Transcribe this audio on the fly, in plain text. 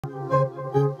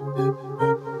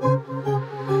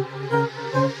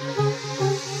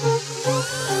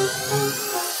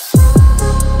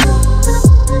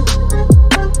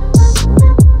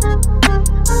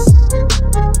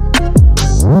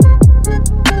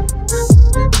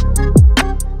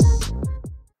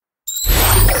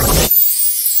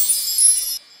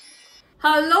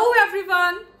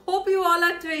everyone, hope you all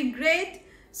are doing great.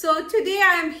 So today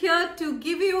I am here to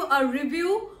give you a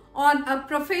review on a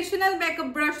professional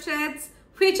makeup brush set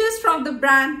which is from the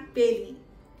brand Beili.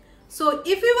 So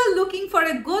if you were looking for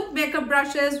a good makeup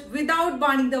brushes without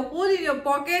burning the hole in your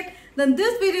pocket, then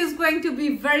this video is going to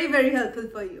be very helpful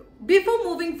for you. Before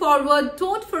moving forward,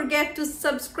 don't forget to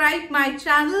subscribe my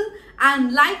channel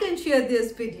and like and share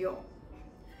this video.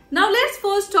 Now let's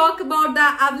first talk about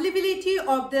the availability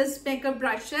of this makeup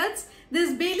brush sets.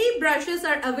 These Beili brushes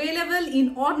are available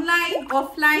in online,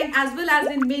 offline as well as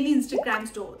in many Instagram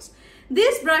stores.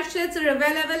 These brush sets are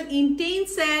available in 10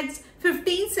 sets,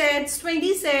 15 sets,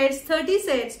 20 sets, 30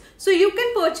 sets. So you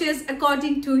can purchase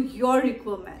according to your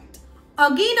requirement.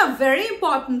 Again, a very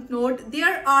important note,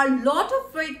 there are a lot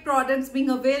of fake products being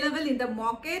available in the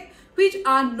market which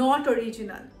are not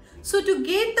original. So to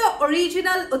get the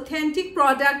original authentic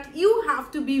product, you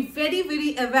have to be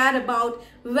very aware about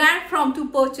where from to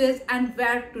purchase and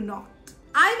where to not.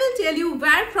 I will tell you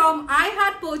where from I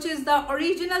had purchased the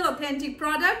original authentic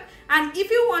product, and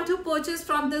if you want to purchase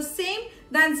from the same,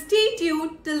 then stay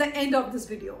tuned till the end of this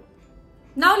video.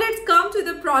 Now let's come to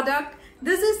the product.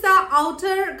 This is the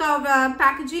outer cover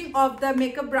packaging of the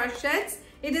makeup brush sets.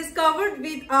 It is covered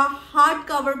with a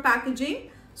hardcover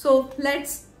packaging. So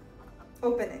let's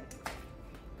open it.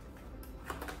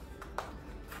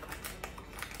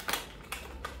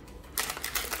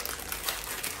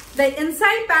 The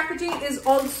inside packaging is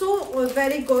also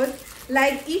very good.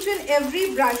 Like each and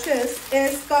every brushes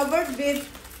is covered with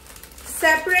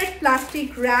separate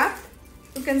plastic wrap.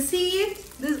 You can see it.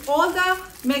 All the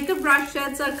makeup brush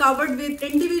sets are covered with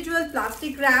individual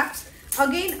plastic wraps.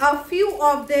 Again, a few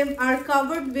of them are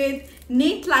covered with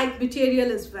net-like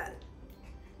material as well.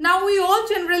 Now we all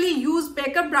generally use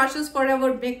makeup brushes for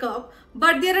our makeup,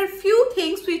 but there are few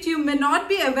things which you may not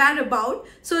be aware about.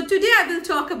 So today I will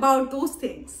talk about those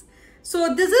things.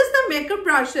 So this is the makeup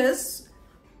brushes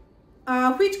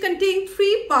which contain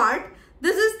three parts.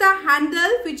 This is the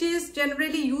handle which is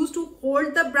generally used to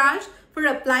hold the brush for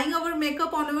applying our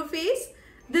makeup on our face.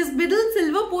 This middle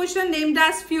silver portion named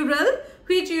as ferrule,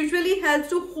 which usually helps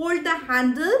to hold the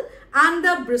handle and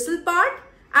the bristle part.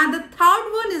 And the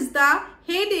third one is the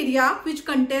head area which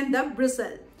contains the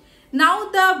bristle. Now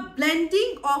the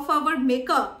blending of our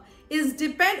makeup is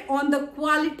depend on the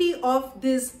quality of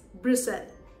this bristle.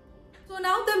 So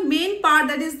now the main part,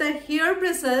 that is the hair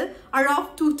bristle, are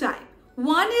of two types.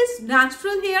 One is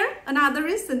natural hair, another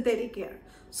is synthetic hair.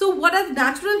 So what are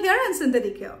natural hair and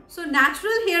synthetic hair? So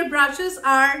natural hair brushes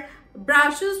are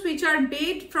brushes which are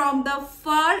made from the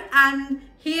fur and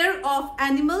hair of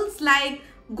animals like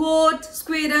goat,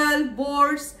 squirrel,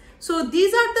 boars. So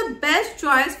these are the best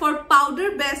choice for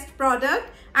powder based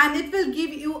product, and it will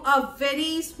give you a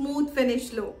very smooth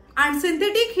finish look. And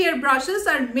synthetic hair brushes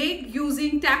are made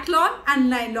using Teflon and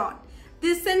nylon.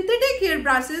 This synthetic hair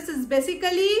brushes is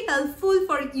basically helpful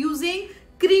for using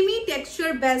creamy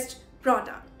texture based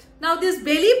product. Now this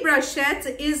Beili brush sets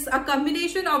is a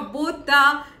combination of both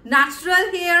the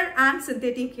natural hair and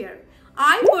synthetic hair.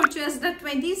 I purchased the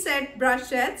 20 set brush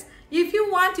sets. If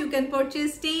you want, you can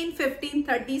purchase 10, 15,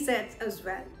 30 sets as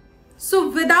well. So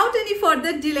without any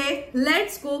further delay,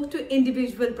 let's go to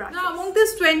individual brushes. Now among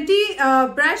these 20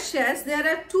 brush sets, there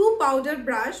are two powder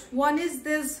brush. One is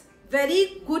this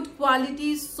very good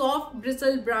quality soft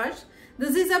bristle brush.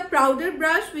 This is a powder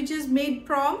brush which is made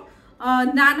from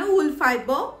nano wool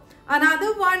fiber.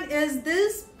 Another one is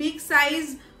this big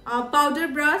size powder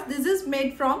brush. This is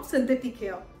made from synthetic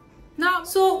hair. Now,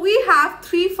 so we have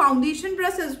three foundation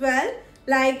brush as well.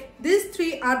 Like these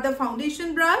three are the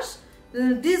foundation brush.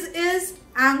 This is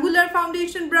angular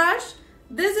foundation brush.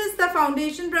 This is the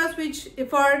foundation brush which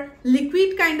for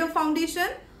liquid kind of foundation,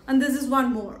 and this is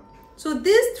one more. So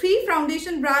these three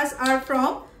foundation brushes are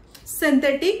from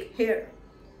synthetic hair.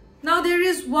 Now there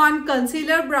is one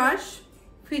concealer brush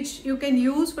which you can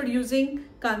use for using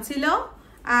concealer,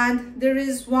 and there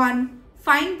is one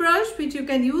fine brush which you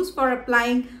can use for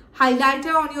applying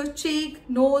highlighter on your cheek,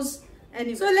 nose,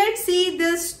 anywhere. So let's see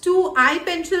these two eye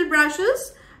pencil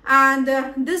brushes, and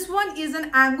this one is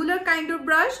an angular kind of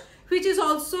brush which is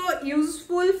also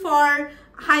useful for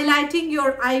highlighting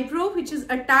your eyebrow, which is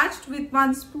attached with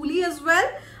one spoolie as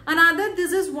well.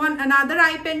 This is another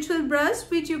eye pencil brush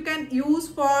which you can use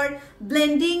for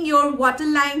blending your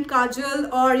waterline kajal,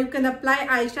 or you can apply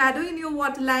eyeshadow in your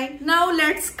waterline. Now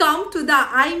let's come to the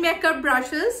eye makeup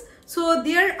brushes. So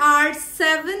there are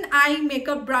 7 eye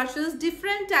makeup brushes,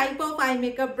 different type of eye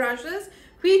makeup brushes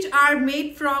which are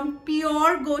made from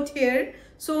pure goat hair.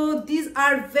 So these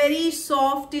are very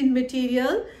soft in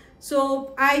material.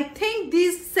 So I think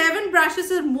these 7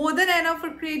 brushes are more than enough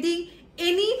for creating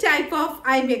any type of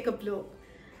eye makeup look.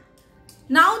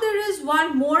 Now there is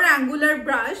one more angular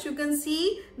brush. You can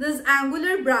see this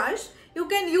angular brush. You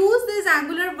can use this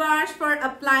angular brush for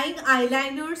applying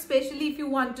eyeliner, especially if you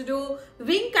want to do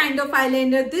wing kind of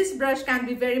eyeliner. This brush can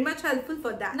be very much helpful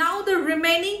for that. Now the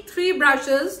remaining 3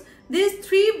 brushes. These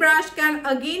 3 brushes can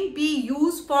again be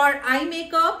used for eye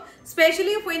makeup,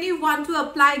 especially when you want to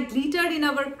apply glitter in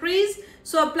our crease.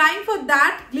 So applying for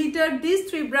that glitter, these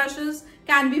 3 brushes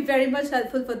can be very much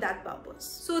helpful for that purpose.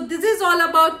 So this is all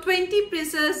about 20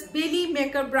 pieces Beili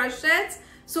makeup brush sets.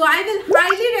 So I will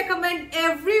highly recommend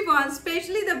everyone,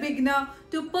 especially the beginner,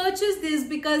 to purchase this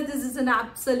because this is an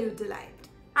absolute delight.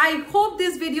 I hope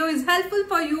this video is helpful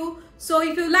for you. So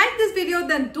if you like this video,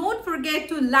 then don't forget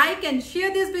to like and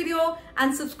share this video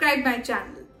and subscribe my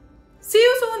channel. See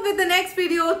you soon with the next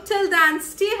video. Till then,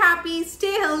 stay happy,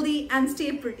 stay healthy and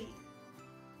stay pretty.